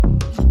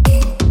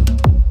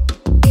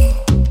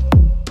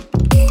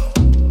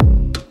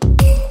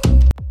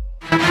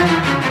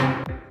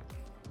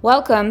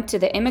Welcome to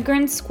the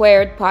Immigrants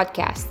Squared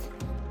podcast.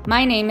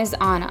 My name is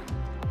Anna.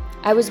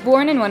 I was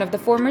born in one of the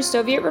former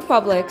Soviet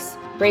republics,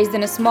 raised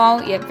in a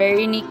small yet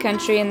very unique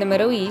country in the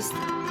Middle East,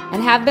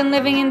 and have been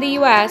living in the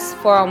US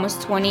for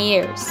almost 20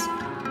 years.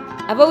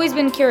 I've always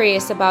been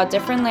curious about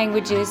different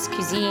languages,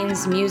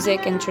 cuisines,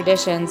 music, and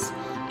traditions.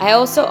 I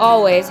also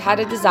always had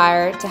a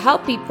desire to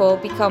help people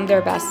become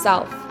their best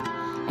self.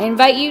 I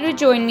invite you to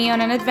join me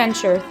on an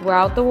adventure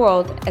throughout the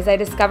world as I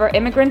discover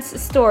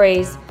immigrants'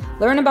 stories,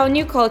 learn about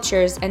new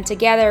cultures, and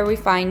together we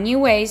find new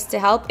ways to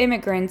help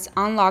immigrants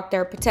unlock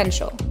their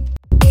potential.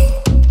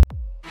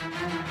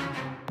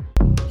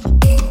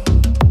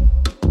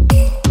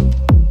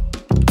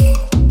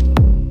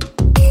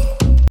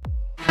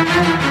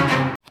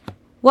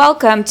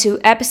 Welcome to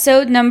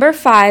episode number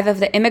 5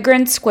 of the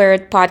Immigrants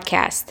Squared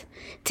podcast.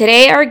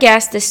 Today our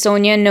guest is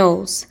Sonia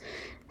Knowles.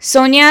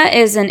 Sonia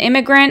is an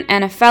immigrant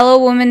and a fellow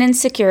woman in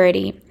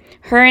security.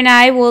 Her and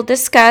I will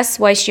discuss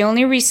why she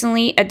only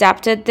recently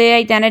adopted the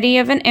identity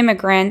of an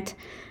immigrant,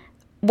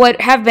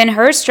 what have been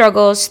her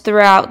struggles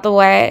throughout the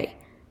way,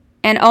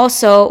 and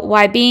also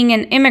why being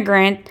an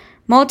immigrant,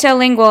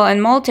 multilingual and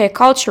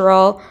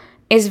multicultural,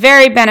 is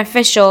very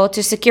beneficial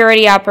to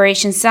security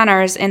operations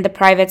centers in the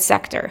private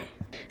sector.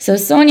 So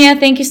Sonia,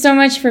 thank you so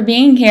much for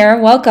being here.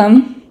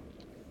 Welcome.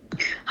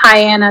 Hi,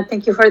 Anna.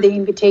 Thank you for the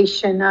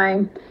invitation.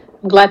 I'm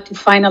glad to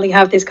finally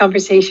have this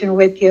conversation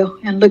with you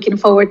and looking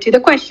forward to the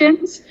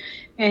questions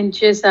and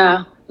just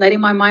letting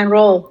my mind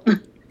roll.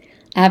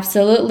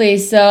 Absolutely.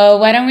 So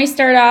why don't we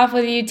start off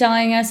with you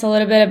telling us a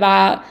little bit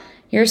about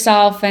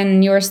yourself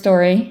and your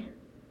story?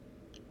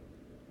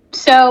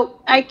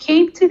 So I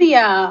came to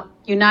the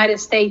United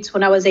States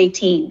when I was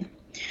 18.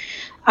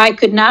 I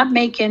could not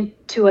make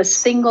it to a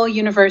single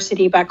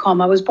university back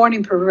home. I was born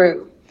in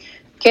Peru.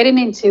 Getting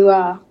into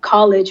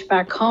college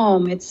back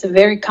home, it's a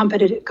very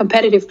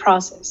competitive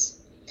process.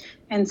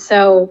 And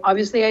so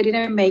obviously I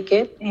didn't make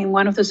it. And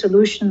one of the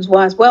solutions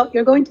was, well,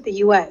 you're going to the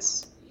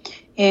US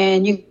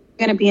and you're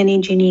going to be an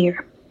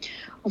engineer.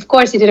 Of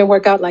course, it didn't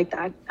work out like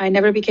that. I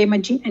never became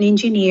an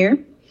engineer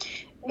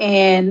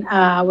and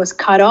was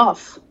cut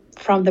off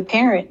from the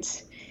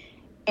parents.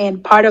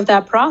 And part of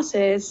that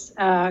process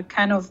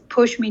kind of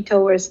pushed me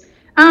towards,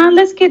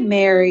 let's get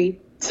married.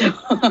 So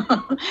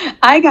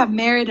I got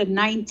married at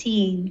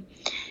 19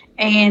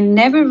 and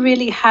never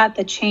really had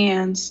the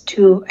chance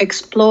to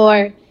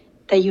explore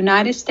the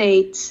United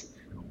States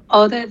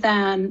other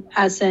than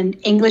as an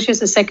English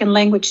as a second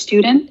language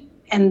student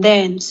and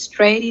then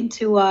straight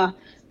into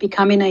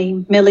becoming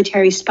a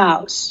military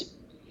spouse.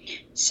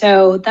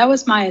 So that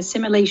was my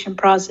assimilation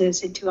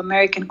process into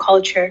American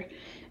culture,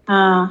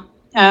 a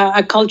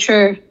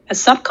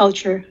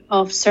subculture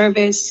of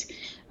service,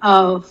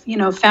 of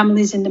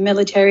families in the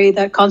military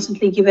that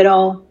constantly give it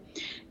all,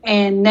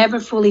 and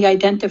never fully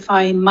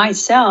identifying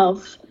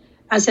myself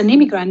as an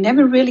immigrant.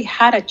 Never really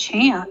had a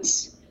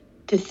chance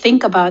to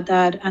think about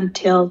that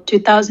until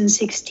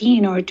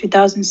 2016 or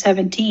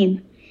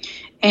 2017.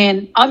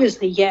 And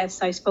obviously,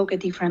 yes, I spoke a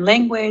different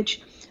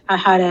language. I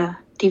had a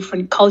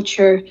different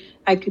culture.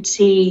 I could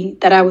see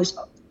that I was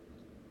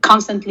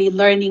constantly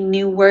learning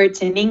new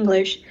words in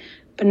English,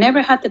 but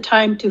never had the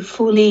time to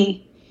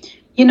fully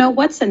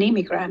what's an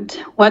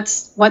immigrant?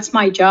 What's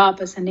my job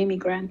as an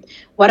immigrant?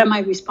 What are my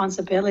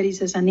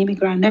responsibilities as an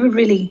immigrant? Never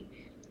really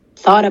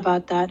thought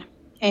about that.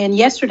 And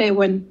yesterday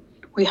when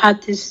we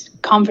had this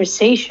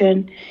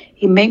conversation,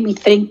 it made me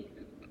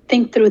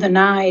think through the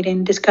night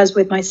and discuss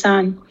with my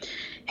son,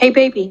 hey,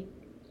 baby,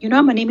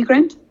 I'm an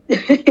immigrant?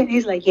 And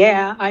he's like,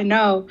 yeah, I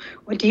know.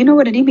 Well, do you know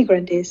what an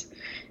immigrant is?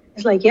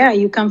 It's like, yeah,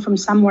 you come from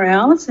somewhere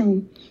else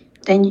and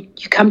then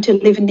you come to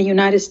live in the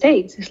United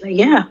States. It's like,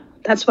 yeah,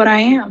 that's what I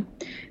am.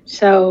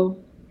 So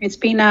it's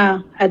been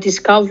a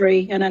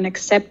discovery and an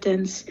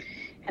acceptance,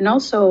 and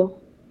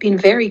also been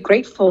very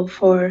grateful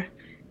for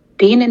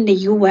being in the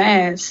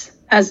U.S.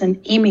 as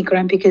an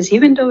immigrant, because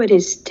even though it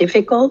is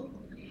difficult,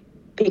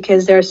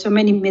 because there are so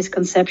many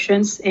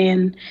misconceptions,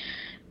 and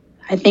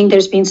I think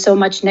there's been so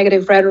much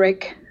negative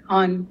rhetoric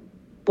on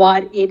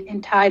what it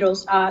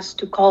entitles us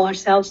to call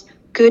ourselves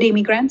good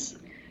immigrants,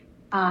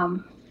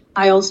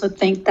 I also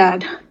think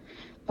that,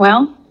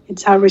 well,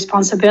 it's our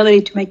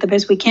responsibility to make the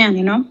best we can,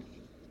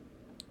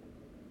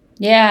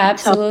 Yeah,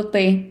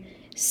 absolutely.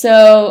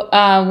 So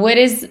what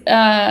is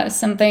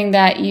something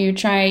that you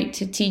try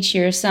to teach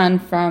your son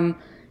from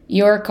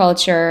your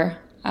culture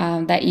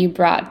that you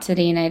brought to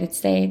the United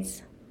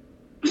States?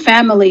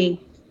 Family.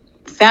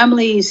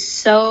 Family is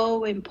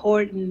so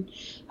important.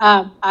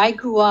 I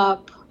grew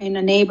up in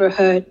a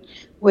neighborhood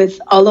with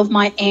all of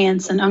my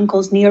aunts and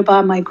uncles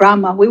nearby, my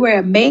grandma. We were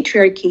a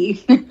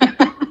matriarchy.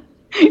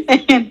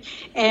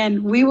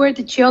 and we were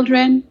the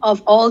children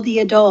of all the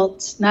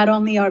adults, not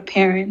only our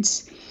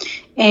parents.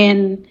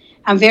 And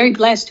I'm very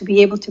blessed to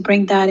be able to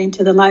bring that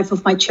into the life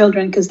of my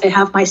children, because they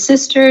have my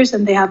sisters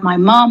and they have my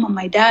mom and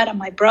my dad and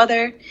my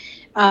brother.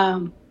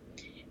 And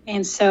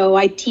so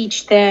I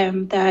teach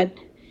them that,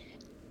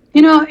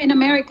 in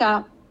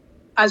America,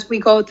 as we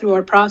go through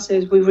our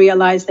process, we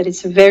realize that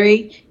it's a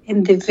very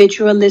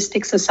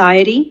individualistic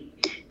society.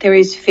 There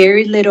is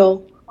very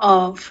little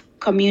of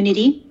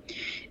community.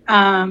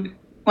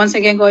 Once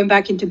again, going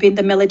back into being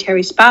the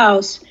military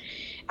spouse,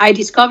 I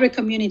discovered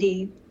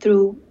community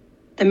through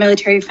the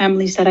military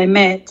families that I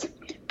met.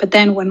 But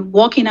then when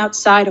walking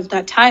outside of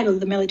that title,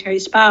 the military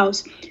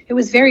spouse, it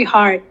was very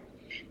hard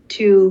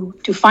to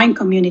find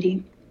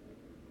community.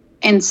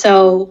 And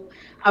so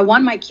I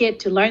want my kid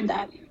to learn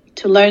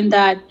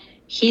that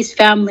his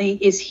family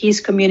is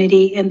his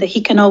community and that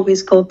he can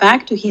always go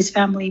back to his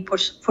family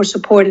for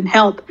support and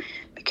help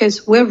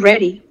because we're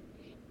ready.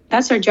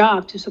 That's our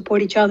job, to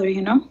support each other,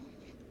 you know?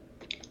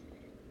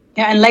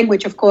 Yeah, and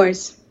language, of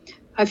course.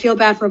 I feel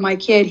bad for my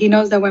kid. He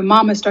knows that when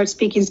mama starts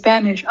speaking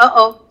Spanish,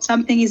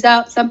 something is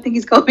out, something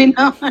is going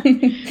on.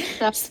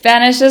 So,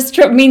 Spanish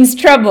means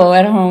trouble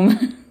at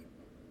home.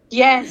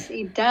 Yes,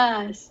 it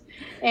does.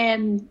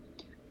 And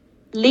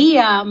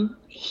Liam,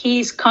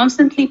 he's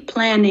constantly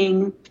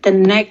planning the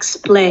next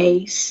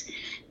place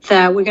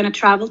that we're going to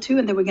travel to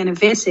and that we're going to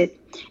visit.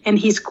 And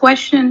his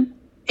question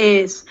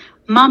is,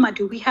 Mama,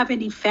 do we have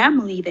any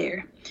family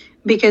there?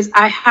 Because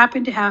I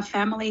happen to have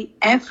family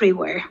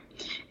everywhere.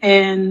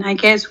 And I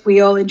guess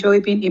we all enjoy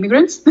being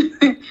immigrants.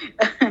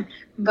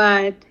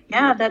 But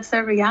yeah, that's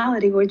the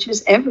reality. We're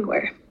just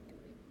everywhere.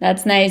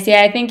 That's nice.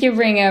 Yeah, I think you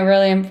bring a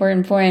really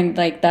important point,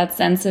 like that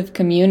sense of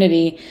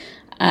community.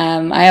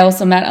 I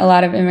also met a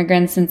lot of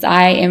immigrants since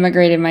I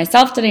immigrated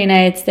myself to the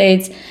United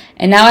States.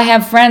 And now I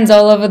have friends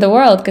all over the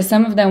world because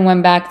some of them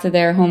went back to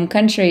their home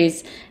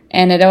countries.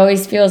 And it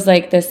always feels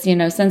like this,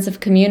 sense of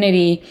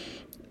community.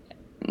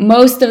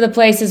 Most of the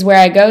places where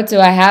I go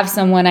to, I have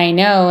someone I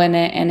know, and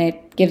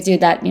it gives you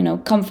that,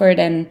 comfort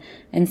and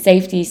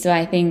safety. So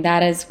I think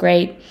that is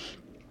great.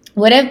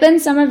 What have been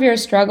some of your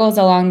struggles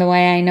along the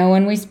way? I know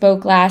when we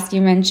spoke last,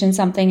 you mentioned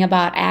something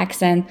about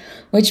accent,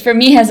 which for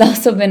me has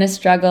also been a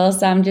struggle.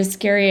 So I'm just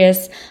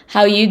curious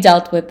how you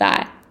dealt with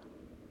that.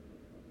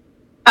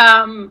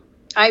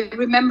 I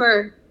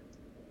remember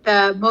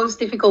the most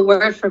difficult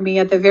word for me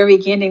at the very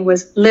beginning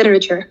was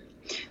literature.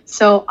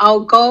 So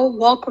I'll go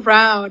walk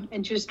around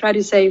and just try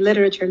to say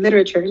literature,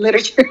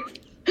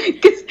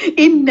 because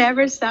it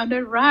never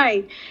sounded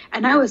right.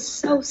 And I was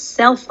so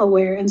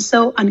self-aware and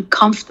so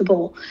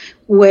uncomfortable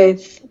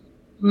with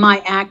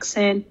my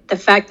accent, the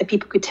fact that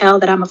people could tell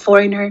that I'm a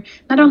foreigner,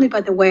 not only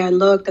by the way I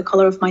look, the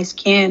color of my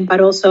skin, but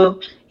also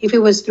if it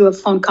was through a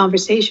phone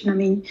conversation. I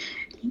mean,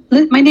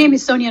 my name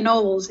is Sonia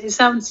Nobles. It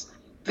sounds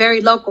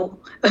very local.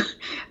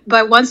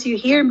 But once you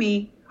hear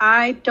me,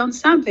 I don't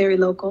sound very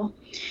local.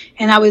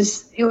 And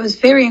it was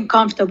very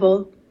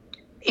uncomfortable.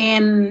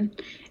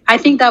 And I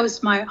think that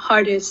was my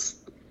hardest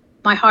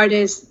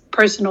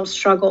personal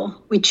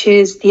struggle, which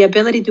is the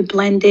ability to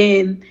blend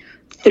in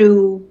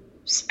through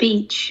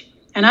speech.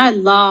 And I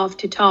love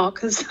to talk.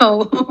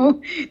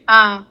 So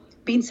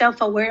being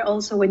self-aware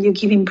also when you're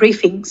giving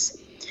briefings,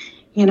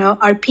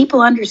 are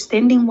people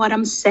understanding what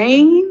I'm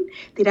saying?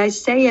 Did I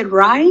say it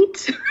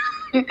right?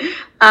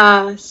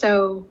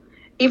 So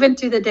even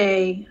to the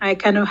day, I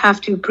kind of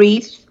have to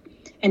breathe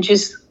and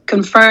just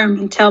confirm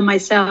and tell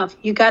myself,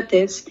 you got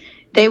this.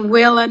 They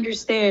will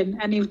understand.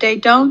 And if they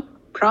don't,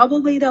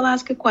 probably they'll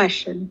ask a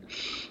question,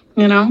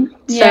 Yeah,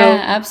 so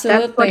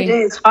absolutely. That's what it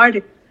is.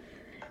 Hard.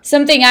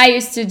 Something I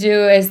used to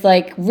do is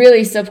like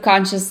really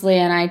subconsciously,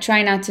 and I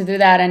try not to do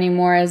that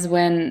anymore, is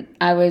when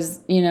I was,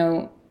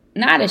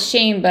 not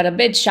ashamed, but a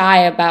bit shy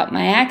about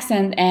my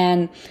accent.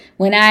 And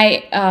when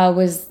I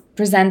was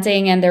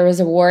presenting and there was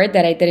a word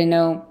that I didn't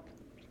know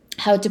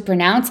how to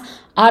pronounce,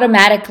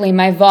 automatically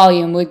my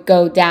volume would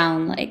go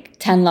down like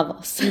 10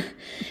 levels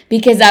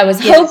because I was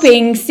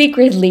hoping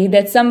secretly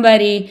that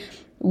somebody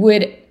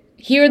would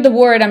hear the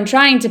word I'm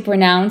trying to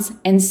pronounce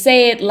and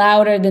say it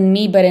louder than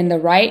me, but in the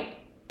right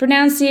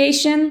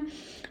pronunciation.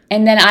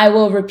 And then I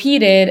will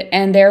repeat it,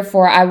 and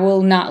therefore I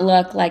will not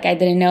look like I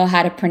didn't know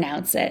how to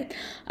pronounce it.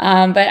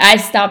 But I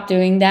stopped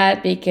doing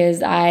that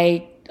because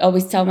I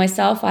always tell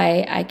myself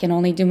I can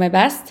only do my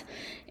best.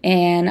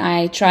 And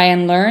I try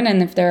and learn.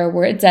 And if there are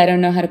words I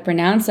don't know how to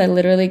pronounce, I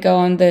literally go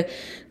on the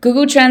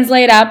Google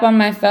Translate app on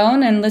my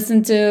phone and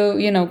listen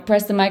to,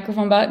 press the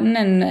microphone button,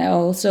 and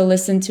also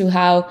listen to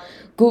how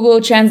Google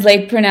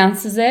Translate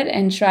pronounces it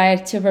and try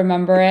to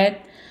remember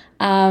it.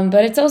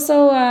 But it's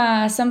also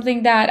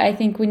something that I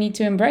think we need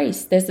to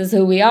embrace. This is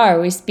who we are.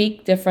 We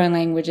speak different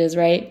languages,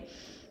 right?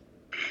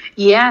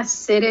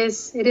 Yes, it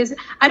is. It is.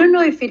 I don't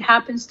know if it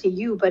happens to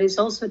you, but it's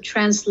also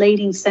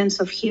translating sense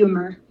of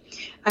humor.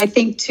 I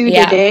think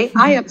today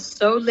I am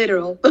so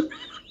literal.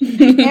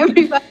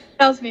 Everybody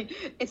tells me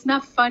it's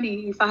not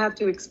funny if I have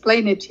to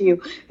explain it to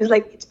you.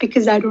 It's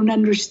because I don't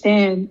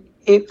understand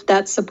if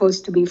that's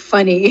supposed to be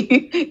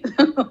funny.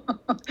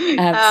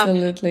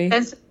 Absolutely.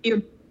 Sense of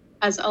humor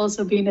has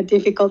also been a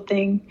difficult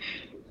thing.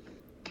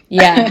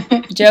 Yeah,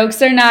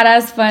 jokes are not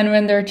as fun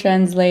when they're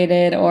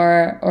translated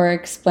or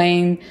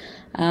explained.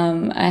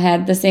 I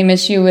had the same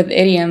issue with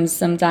idioms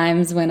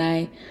sometimes when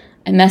I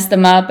messed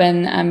them up,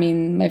 and I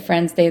mean, my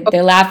friends, they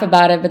laugh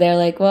about it, but they're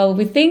like, well,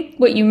 we think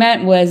what you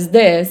meant was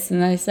this.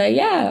 And I say,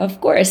 yeah, of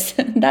course.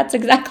 That's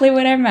exactly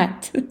what I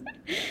meant.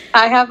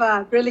 I have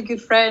a really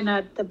good friend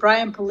at the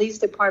Bryan Police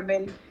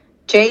Department.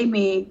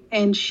 Jamie,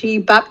 and she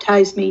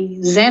baptized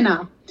me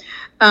Zena,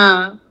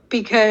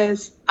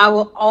 because I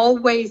will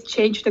always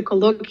change the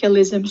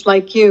colloquialisms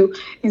like you.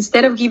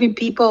 Instead of giving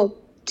people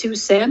 2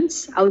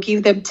 cents, I'll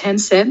give them 10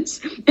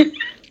 cents.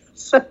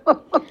 So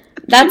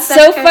That's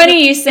so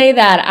funny you say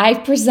that. I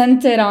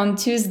presented on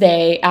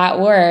Tuesday at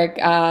work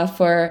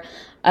for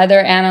other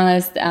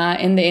analysts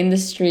in the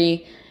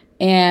industry,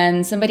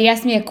 and somebody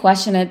asked me a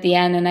question at the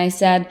end, and I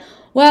said,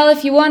 well,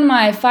 if you won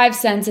my 5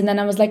 cents, and then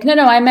I was like, no,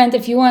 I meant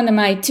if you won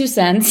my 2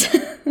 cents.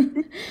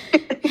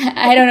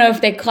 I don't know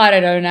if they caught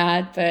it or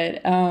not,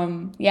 but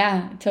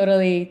yeah,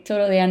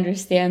 totally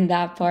understand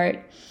that part.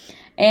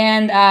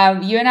 And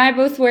you and I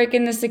both work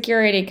in the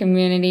security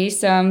community,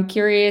 so I'm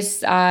curious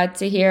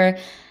to hear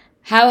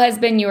how has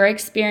been your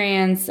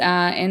experience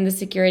in the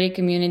security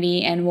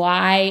community, and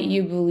why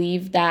you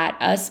believe that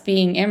us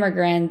being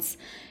immigrants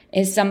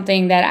is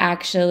something that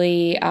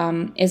actually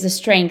is a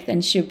strength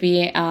and should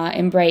be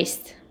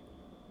embraced.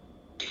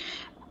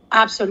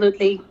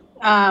 Absolutely.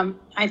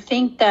 I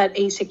think that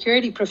a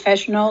security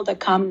professional that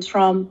comes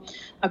from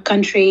a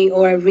country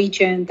or a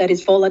region that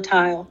is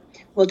volatile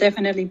will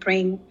definitely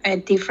bring a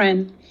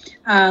different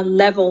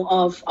level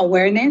of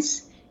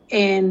awareness,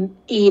 and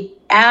it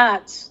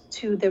adds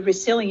to the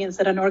resilience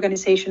that an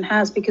organization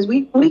has, because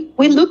we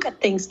look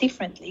at things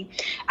differently.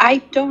 I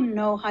don't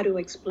know how to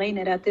explain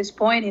it at this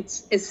point.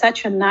 It's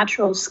such a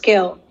natural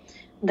skill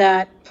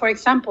that, for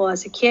example,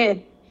 as a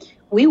kid,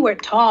 we were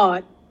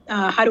taught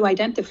how to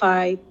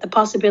identify the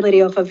possibility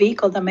of a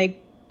vehicle that may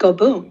go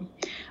boom.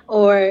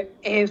 Or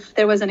if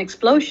there was an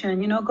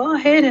explosion, go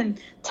ahead and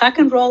tuck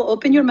and roll,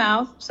 open your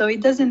mouth so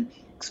it doesn't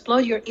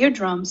explode your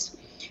eardrums.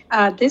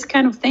 These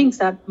kind of things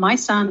that my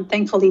son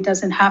thankfully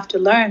doesn't have to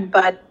learn,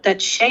 but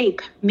that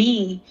shape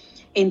me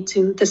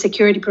into the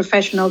security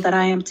professional that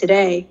I am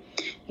today.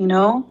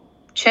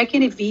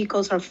 Checking if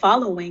vehicles are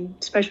following,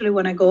 especially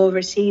when I go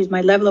overseas,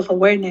 my level of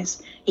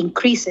awareness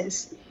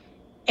increases.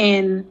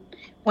 And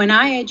when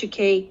I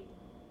educate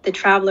the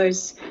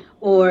travelers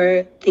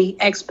or the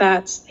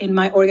expats in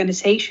my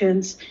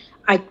organizations,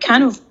 I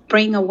kind of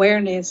bring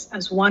awareness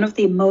as one of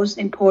the most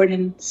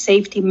important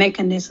safety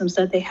mechanisms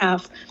that they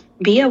have.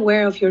 Be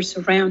aware of your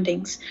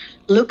surroundings.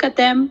 Look at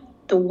them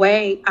the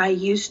way I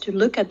used to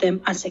look at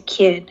them as a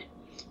kid.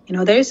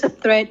 There's a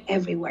threat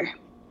everywhere.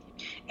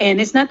 And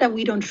it's not that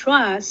we don't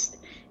trust,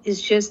 it's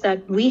just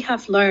that we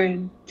have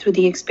learned through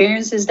the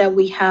experiences that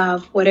we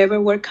have, whatever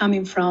we're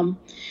coming from,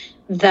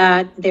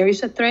 that there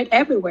is a threat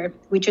everywhere.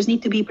 We just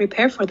need to be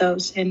prepared for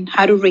those and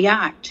how to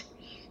react.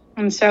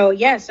 And so,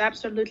 yes,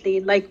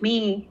 absolutely. Like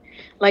me,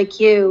 like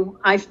you,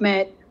 I've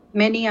met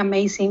many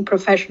amazing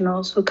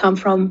professionals who come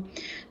from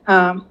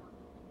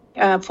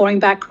foreign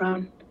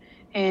background,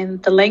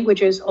 and the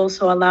languages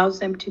also allows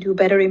them to do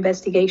better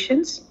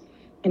investigations,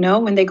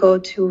 when they go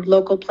to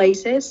local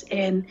places,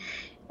 and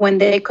when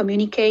they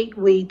communicate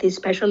with the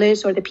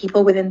specialists or the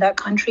people within that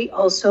country,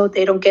 also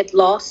they don't get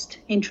lost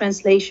in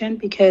translation,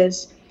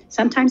 because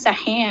sometimes a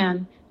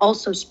hand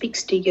also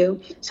speaks to you.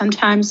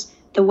 Sometimes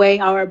the way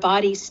our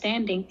body is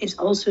standing is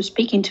also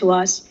speaking to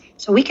us.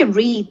 So we can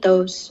read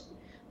those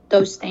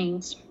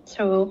things.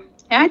 So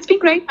yeah, it's been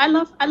great. I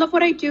love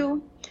what I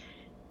do.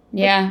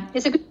 Yeah.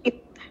 It's a good.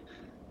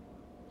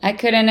 I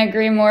couldn't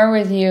agree more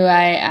with you.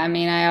 I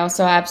mean, I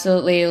also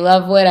absolutely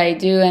love what I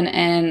do,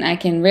 and I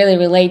can really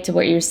relate to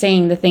what you're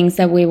saying, the things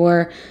that we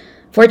were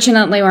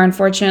fortunately or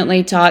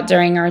unfortunately taught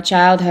during our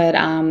childhood.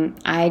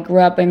 I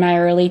grew up in my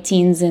early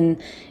teens in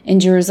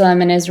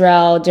Jerusalem and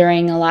Israel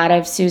during a lot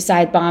of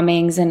suicide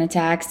bombings and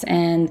attacks,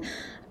 and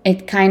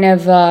it kind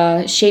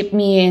of shaped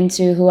me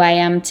into who I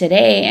am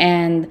today.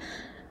 And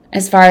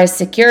as far as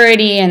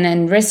security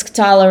and risk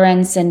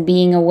tolerance and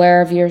being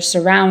aware of your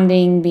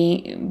surrounding,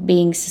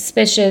 being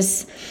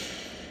suspicious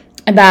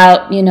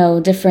about,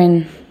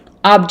 different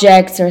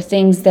objects or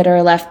things that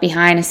are left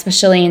behind,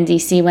 especially in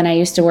DC when I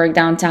used to work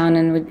downtown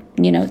and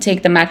would,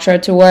 take the metro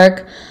to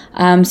work.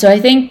 So I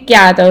think,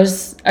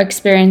 those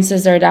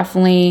experiences are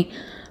definitely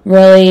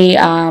really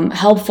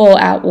helpful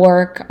at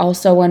work.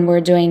 Also, when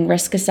we're doing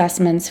risk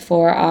assessments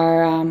for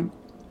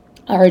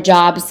our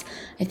jobs,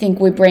 I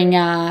think we bring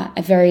a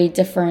very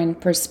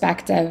different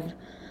perspective.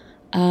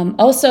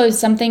 Also,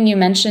 something you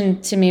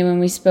mentioned to me when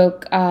we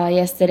spoke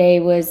yesterday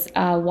was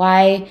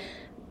why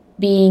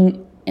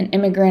being an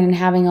immigrant and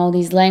having all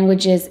these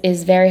languages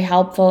is very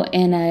helpful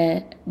in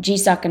a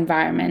GSOC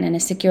environment, in a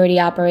security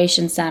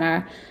operations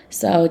center.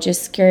 So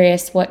just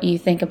curious what you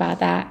think about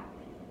that.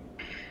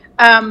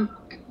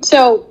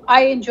 So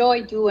I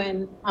enjoy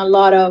doing a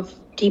lot of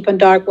deep and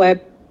dark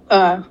web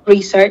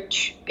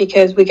research,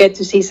 because we get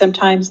to see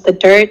sometimes the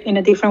dirt in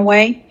a different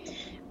way.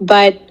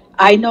 But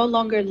I no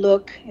longer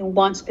look in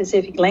one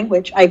specific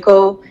language. I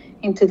go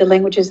into the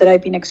languages that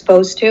I've been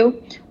exposed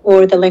to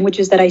or the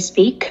languages that I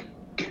speak.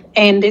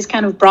 And this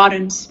kind of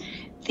broadens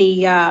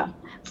the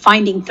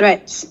finding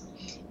threats.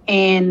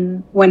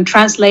 And when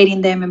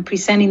translating them and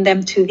presenting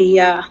them to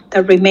the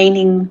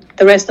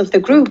rest of the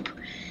group,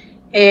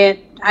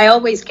 I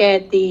always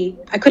get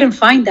I couldn't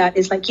find that.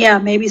 It's like,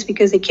 maybe it's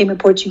because it came in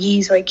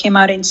Portuguese or it came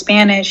out in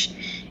Spanish.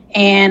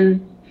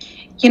 And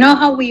You know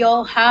how we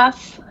all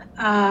have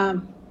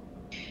um,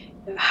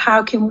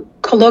 how can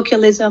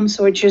colloquialisms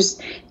or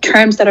just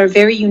terms that are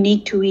very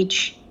unique to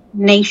each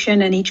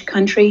nation and each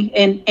country.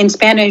 And in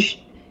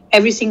Spanish,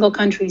 every single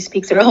country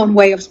speaks their own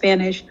way of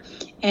Spanish,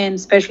 and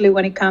especially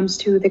when it comes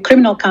to the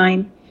criminal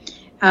kind,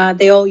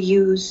 they all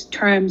use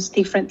terms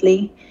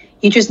differently.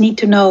 You just need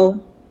to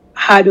know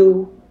how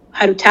to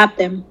tap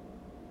them.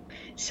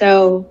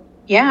 So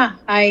yeah,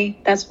 I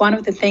that's one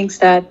of the things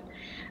that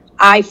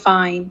I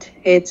find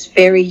it's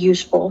very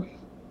useful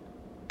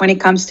when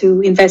it comes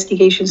to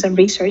investigations and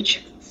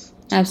research.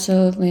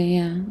 Absolutely,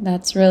 yeah.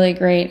 That's really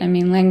great. I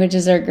mean,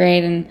 languages are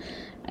great, and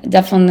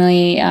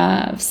definitely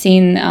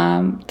seen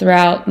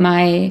throughout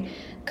my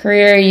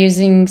career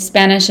using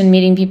Spanish and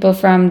meeting people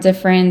from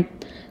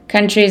different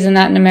countries in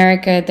Latin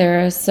America.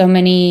 There are so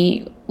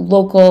many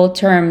local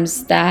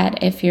terms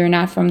that if you're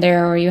not from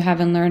there or you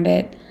haven't learned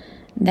it,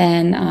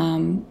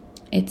 then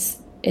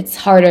it's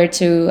harder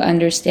to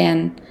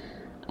understand.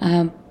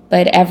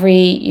 But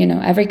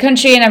every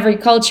country and every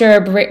culture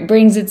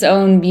brings its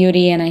own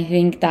beauty, and I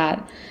think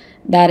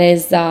that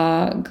is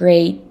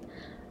great.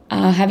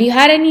 Have you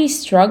had any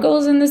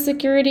struggles in the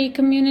security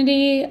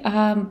community,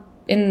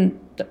 in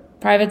the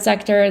private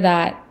sector,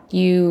 that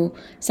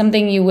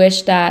something you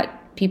wish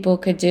that people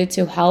could do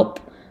to help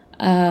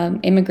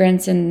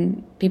immigrants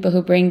and people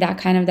who bring that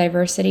kind of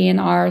diversity in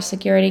our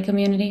security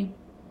community?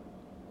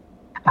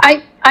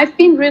 I've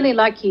been really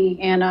lucky,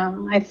 and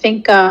I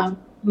think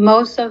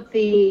most of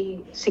the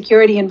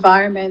security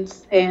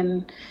environments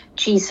and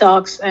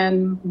GSOCs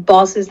and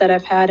bosses that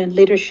I've had in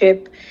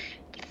leadership,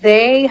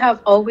 they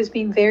have always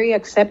been very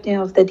accepting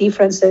of the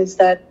differences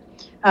that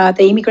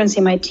the immigrants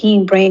in my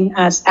team bring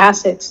as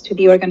assets to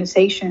the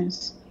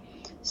organizations.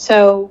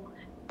 So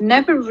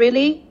never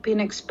really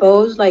been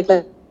exposed, like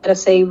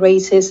let's say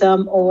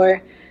racism,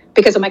 or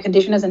because of my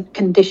condition as a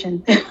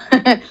condition,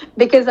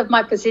 because of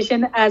my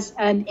position as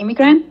an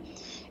immigrant.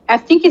 I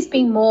think it's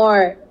been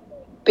more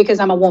because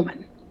I'm a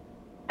woman.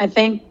 I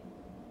think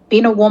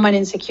being a woman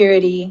in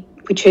security,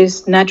 which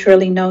is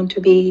naturally known to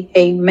be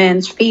a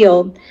man's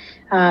field,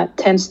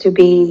 tends to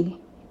be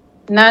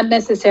not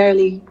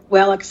necessarily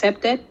well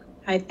accepted.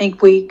 I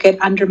think we get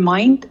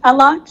undermined a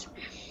lot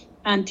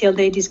until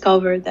they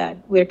discover that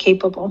we're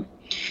capable,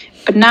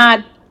 but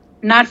not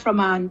from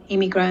an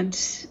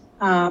immigrant's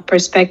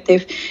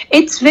perspective.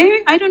 It's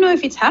very, I don't know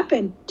if it's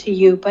happened to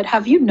you, but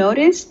have you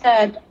noticed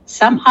that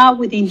somehow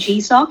within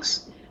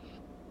GSOCs,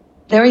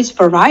 there is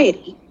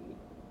variety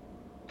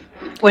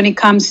when it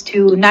comes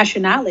to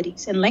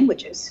nationalities and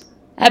languages?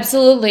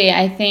 Absolutely.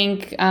 I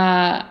think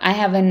I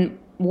haven't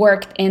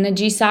worked in a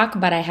GSOC,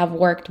 but I have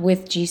worked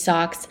with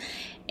GSOCs,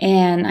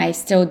 and I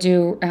still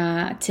do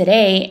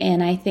today.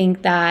 And I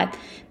think that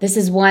this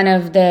is one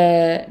of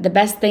the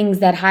best things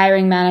that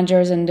hiring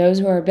managers and those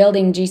who are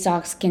building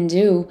GSOCs can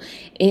do,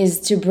 is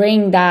to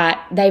bring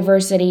that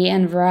diversity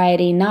and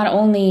variety, not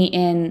only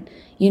in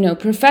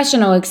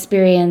professional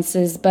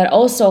experiences, but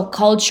also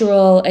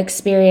cultural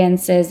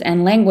experiences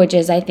and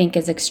languages. I think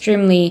is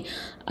extremely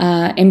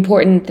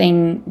important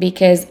thing,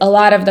 because a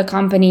lot of the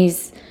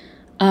companies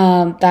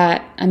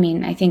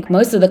I think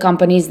most of the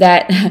companies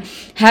that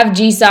have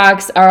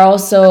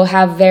GSOCs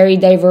have very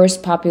diverse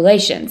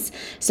populations.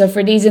 So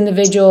for these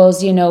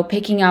individuals,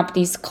 picking up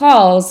these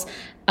calls,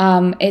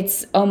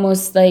 it's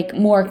almost like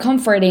more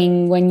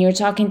comforting when you're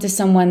talking to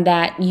someone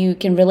that you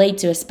can relate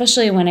to,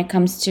 especially when it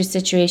comes to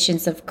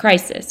situations of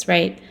crisis,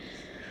 right?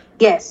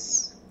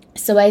 Yes.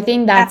 So I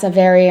think that's a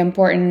very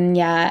important,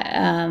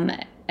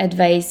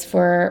 advice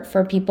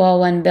for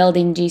people when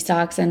building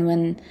GSOCs and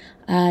when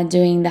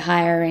doing the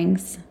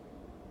hirings.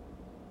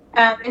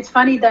 It's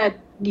funny that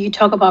you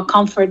talk about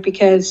comfort,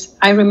 because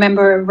I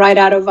remember right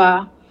out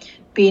of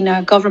being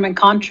a government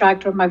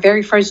contractor, my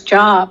very first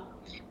job,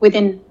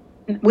 within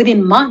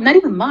not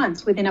even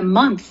months, within a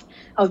month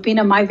of being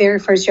on my very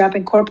first job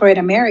in corporate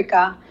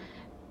America,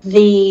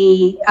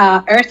 the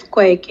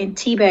earthquake in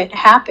Tibet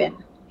happened,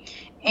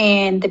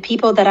 and the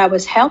people that I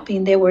was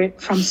helping, they were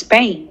from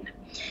Spain,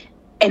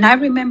 and I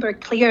remember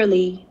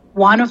clearly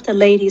one of the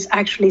ladies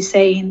actually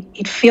saying,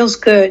 "It feels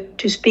good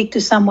to speak to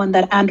someone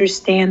that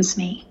understands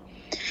me."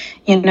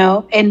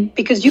 And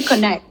because you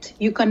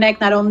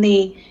connect not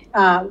only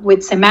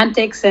with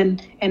semantics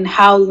and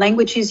how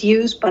language is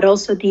used, but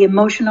also the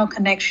emotional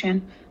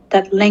connection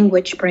that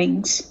language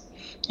brings.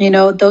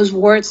 Those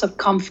words of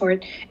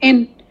comfort.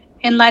 And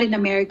in Latin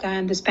America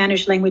and the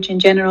Spanish language in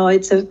general,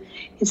 it's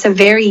a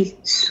very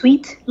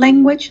sweet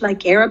language,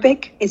 like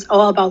Arabic. It's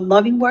all about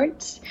loving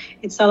words.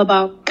 It's all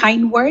about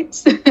kind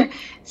words.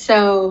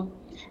 So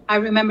I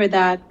remember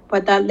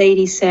what that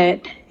lady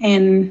said,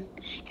 and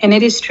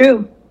it is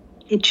true.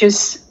 It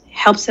just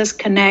helps us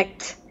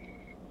connect.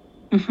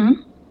 Mm-hmm.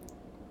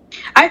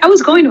 I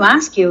was going to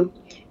ask you,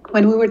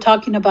 when we were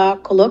talking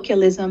about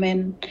colloquialism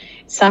and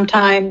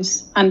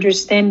sometimes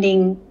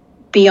understanding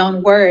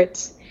beyond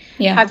words,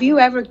 have you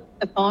ever got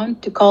the phone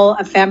to call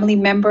a family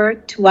member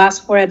to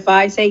ask for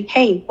advice? Say,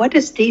 hey, what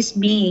does this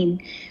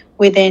mean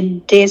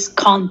within this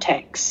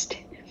context?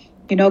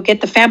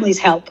 Get the family's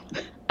help.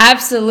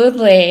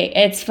 Absolutely.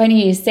 It's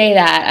funny you say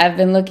that. I've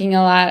been looking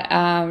a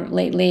lot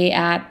lately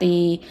at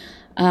the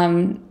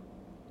um,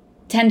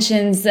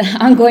 tensions,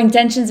 ongoing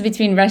tensions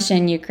between Russia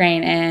and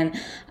Ukraine. And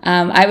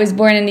I was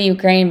born in the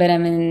Ukraine, but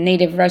I'm a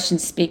native Russian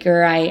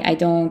speaker. I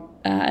don't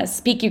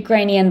speak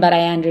Ukrainian, but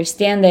I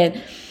understand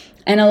it.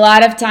 And a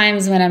lot of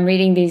times when I'm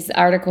reading these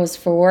articles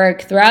for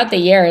work throughout the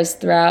years,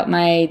 throughout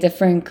my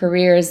different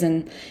careers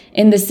and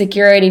in the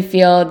security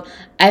field,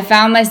 I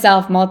found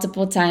myself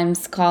multiple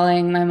times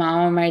calling my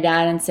mom or my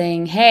dad and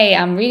saying, "Hey,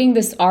 I'm reading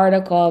this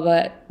article,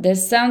 but this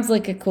sounds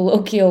like a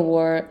colloquial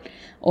word,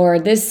 or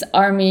this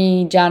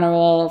army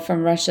general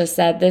from Russia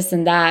said this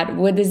and that.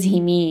 What does he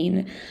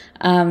mean?"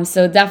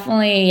 So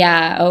definitely,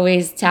 yeah,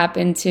 always tap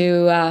into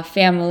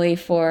family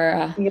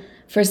for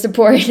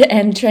support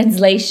and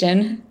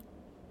translation.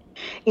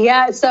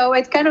 Yeah, so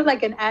it's kind of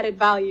like an added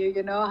value,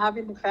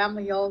 having the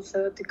family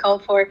also to call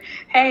for,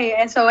 hey,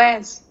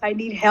 SOS, I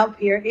need help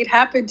here. It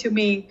happened to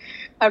me.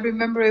 I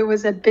remember it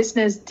was a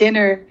business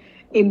dinner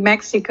in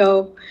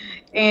Mexico,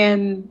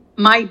 and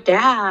my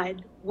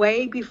dad,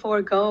 way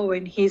before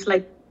going, he's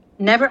like,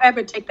 never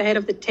ever take the head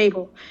of the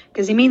table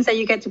because it means that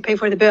you get to pay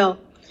for the bill.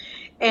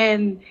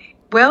 And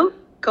well,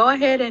 go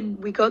ahead and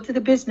we go to the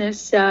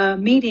business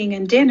meeting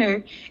and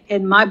dinner,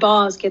 and my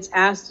boss gets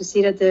asked to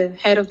sit at the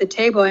head of the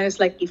table, and it's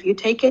like, if you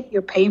take it,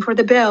 you're paying for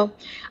the bill.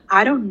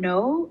 I don't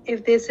know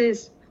if this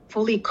is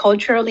fully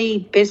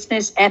culturally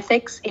business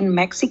ethics in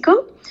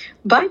Mexico,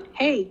 but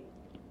hey,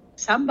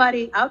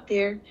 somebody out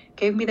there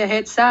gave me the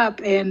heads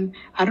up, and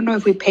I don't know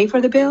if we pay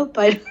for the bill,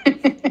 but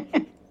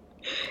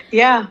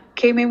yeah,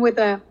 came in with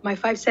my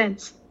 5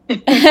 cents.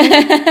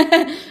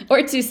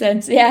 Or 2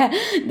 cents. Yeah,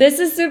 this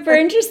is super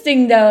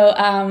interesting though.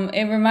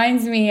 It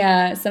reminds me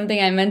something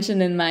I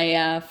mentioned in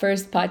my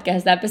first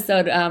podcast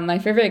episode. My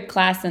favorite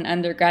class in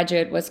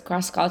undergraduate was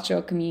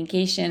cross-cultural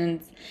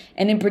communication,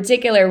 and in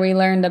particular we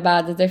learned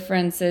about the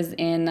differences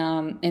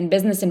in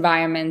business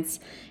environments.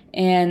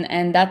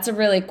 And that's a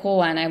really cool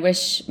one. I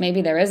wish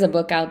maybe there is a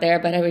book out there,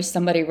 but I wish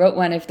somebody wrote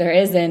one if there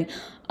isn't,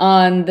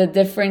 on the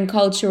different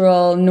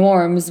cultural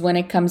norms when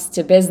it comes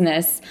to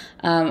business.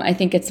 I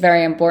think it's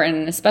very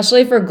important,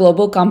 especially for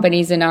global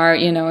companies in our,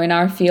 in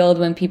our field,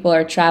 when people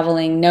are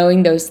traveling,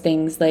 knowing those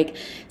things. Like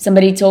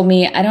somebody told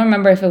me, I don't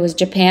remember if it was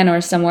Japan or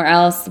somewhere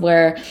else,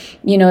 where,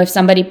 if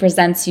somebody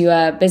presents you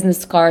a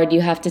business card, you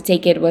have to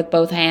take it with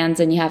both hands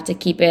and you have to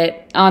keep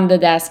it on the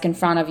desk in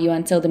front of you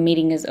until the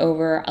meeting is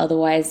over.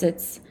 Otherwise,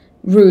 it's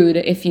rude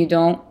if you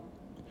don't.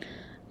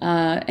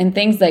 And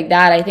things like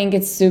that. I think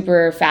it's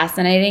super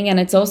fascinating. And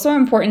it's also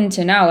important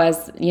to know,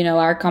 as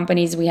our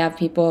companies, we have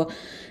people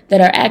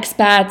that are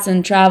expats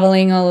and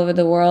traveling all over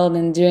the world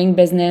and doing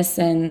business,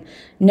 and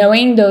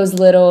knowing those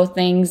little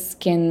things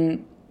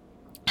can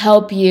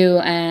help you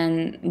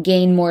and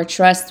gain more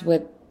trust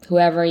with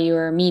whoever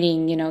you're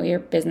meeting, your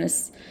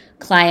business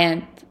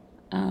client.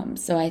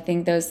 So I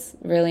think those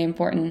really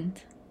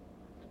important.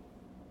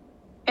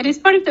 And it's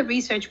part of the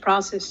research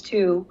process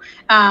too.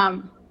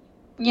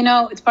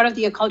 It's part of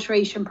the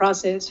acculturation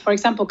process. For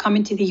example,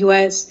 coming to the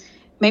U.S.,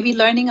 maybe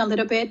learning a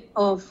little bit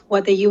of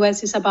what the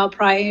U.S. is about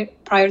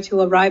prior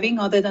to arriving,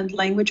 other than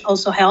language,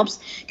 also helps.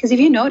 Because if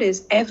you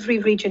notice, every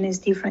region is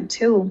different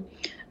too.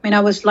 I mean, I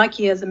was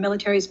lucky as a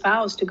military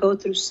spouse to go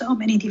through so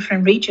many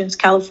different regions: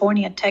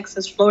 California,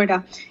 Texas,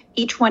 Florida,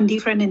 each one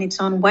different in its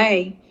own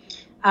way.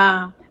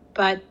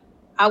 But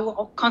I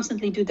will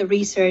constantly do the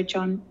research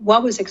on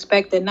what was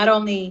expected, not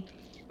only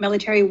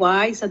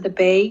military-wise at the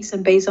base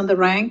and based on the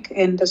rank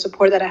and the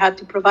support that I had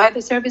to provide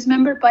the service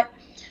member, but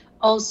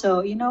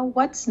also,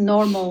 what's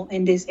normal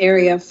in this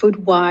area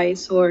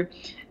food-wise or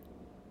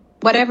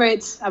whatever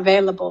it's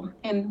available.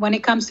 And when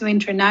it comes to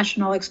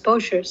international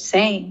exposure,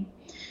 same,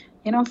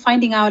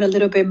 finding out a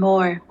little bit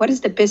more. What is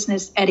the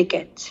business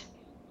etiquette?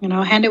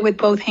 Hand it with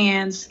both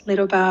hands,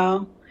 little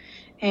bow.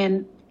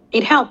 And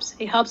it helps.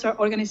 It helps our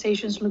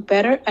organizations look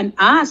better. And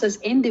us as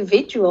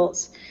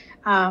individuals,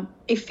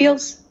 it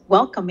feels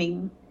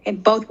welcoming in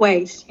both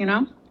ways,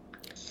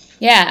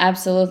 Yeah,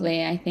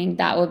 absolutely. I think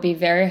that would be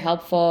very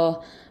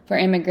helpful for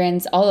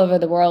immigrants all over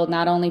the world,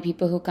 not only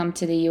people who come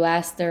to the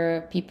US. There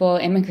are people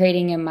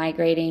immigrating and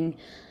migrating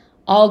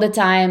all the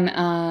time,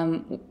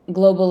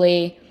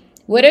 globally.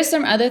 What are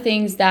some other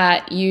things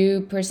that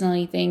you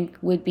personally think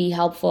would be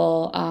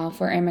helpful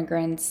for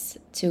immigrants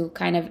to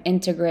kind of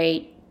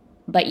integrate,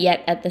 but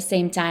yet at the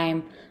same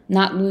time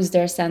not lose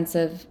their sense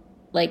of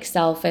like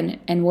self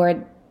and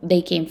where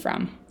they came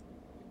from?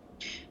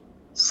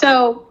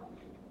 So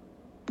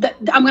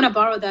I'm going to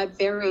borrow that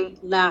very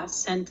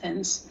last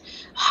sentence.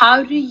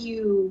 How do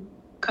you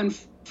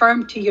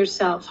confirm to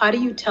yourself? How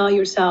do you tell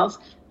yourself,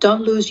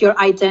 don't lose your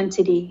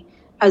identity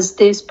as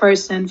this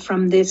person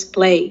from this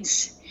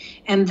place?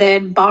 And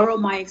then borrow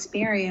my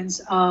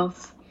experience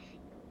of,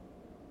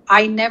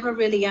 I never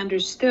really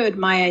understood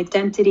my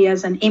identity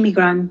as an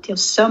immigrant until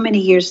so many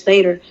years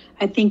later.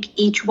 I think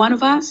each one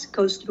of us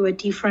goes through a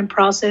different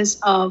process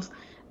of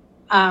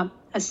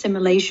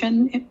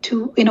assimilation,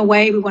 in a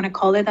way, we want to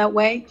call it that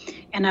way,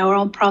 and our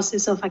own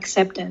process of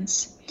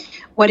acceptance.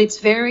 What is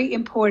very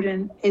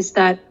important is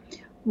that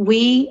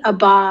we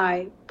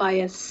abide by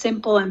a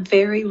simple and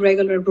very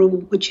regular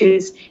rule, which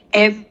is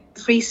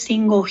every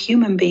single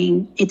human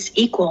being, it's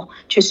equal.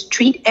 Just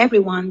treat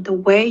everyone the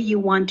way you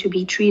want to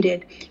be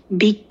treated.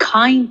 Be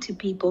kind to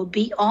people,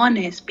 be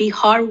honest, be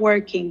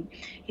hardworking.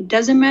 It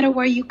doesn't matter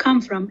where you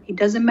come from, it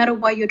doesn't matter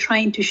what you're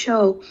trying to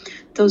show.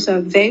 Those are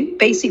very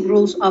basic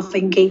rules of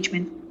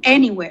engagement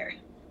anywhere.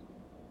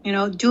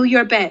 Do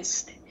your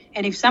best.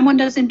 And if someone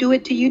doesn't do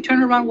it to you,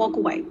 turn around, walk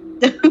away.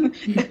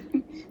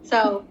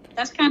 So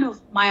that's kind of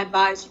my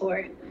advice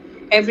for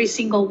every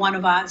single one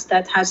of us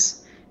that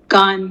has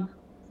gone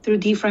through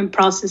different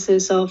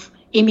processes of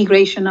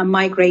immigration and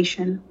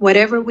migration.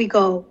 Wherever we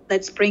go,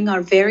 let's bring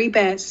our very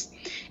best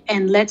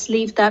and let's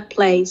leave that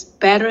place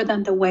better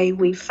than the way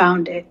we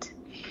found it.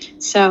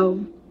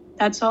 So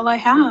that's all I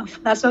have.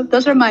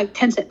 Those are my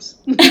 10 cents.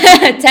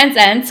 10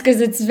 cents,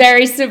 because it's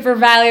very super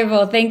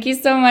valuable. Thank you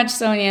so much,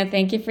 Sonia.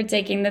 Thank you for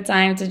taking the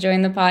time to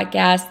join the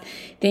podcast.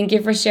 Thank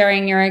you for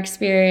sharing your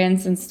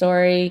experience and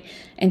story.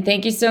 And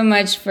thank you so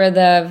much for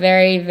the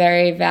very,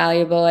 very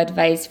valuable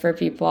advice for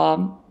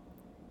people.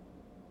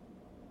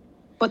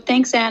 Well,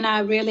 thanks, Anna. I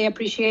really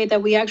appreciate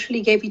that we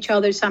actually gave each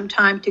other some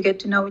time to get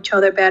to know each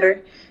other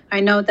better. I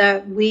know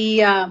that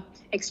we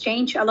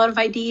exchange a lot of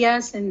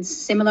ideas in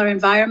similar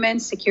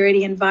environments,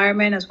 security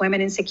environment as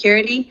women in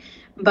security,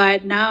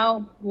 but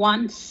now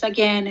once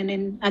again and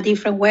in a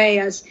different way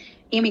as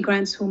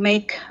immigrants who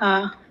make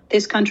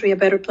this country a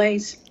better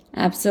place.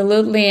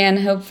 Absolutely, and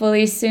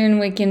hopefully soon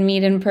we can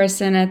meet in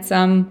person at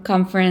some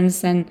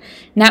conference and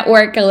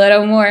network a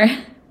little more.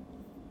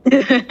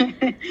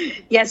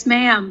 Yes,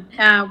 ma'am.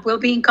 We'll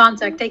be in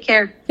contact. Take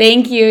care.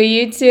 Thank you.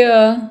 You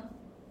too.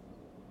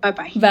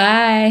 Bye-bye.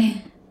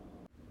 Bye.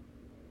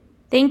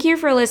 Thank you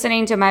for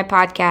listening to my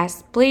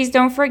podcast. Please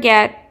don't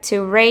forget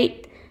to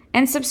rate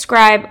and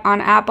subscribe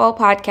on Apple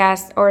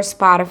Podcasts or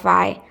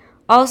Spotify.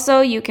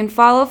 Also, you can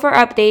follow for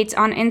updates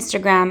on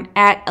Instagram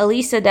at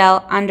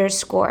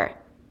Elisadel_.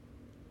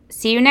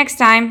 See you next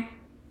time.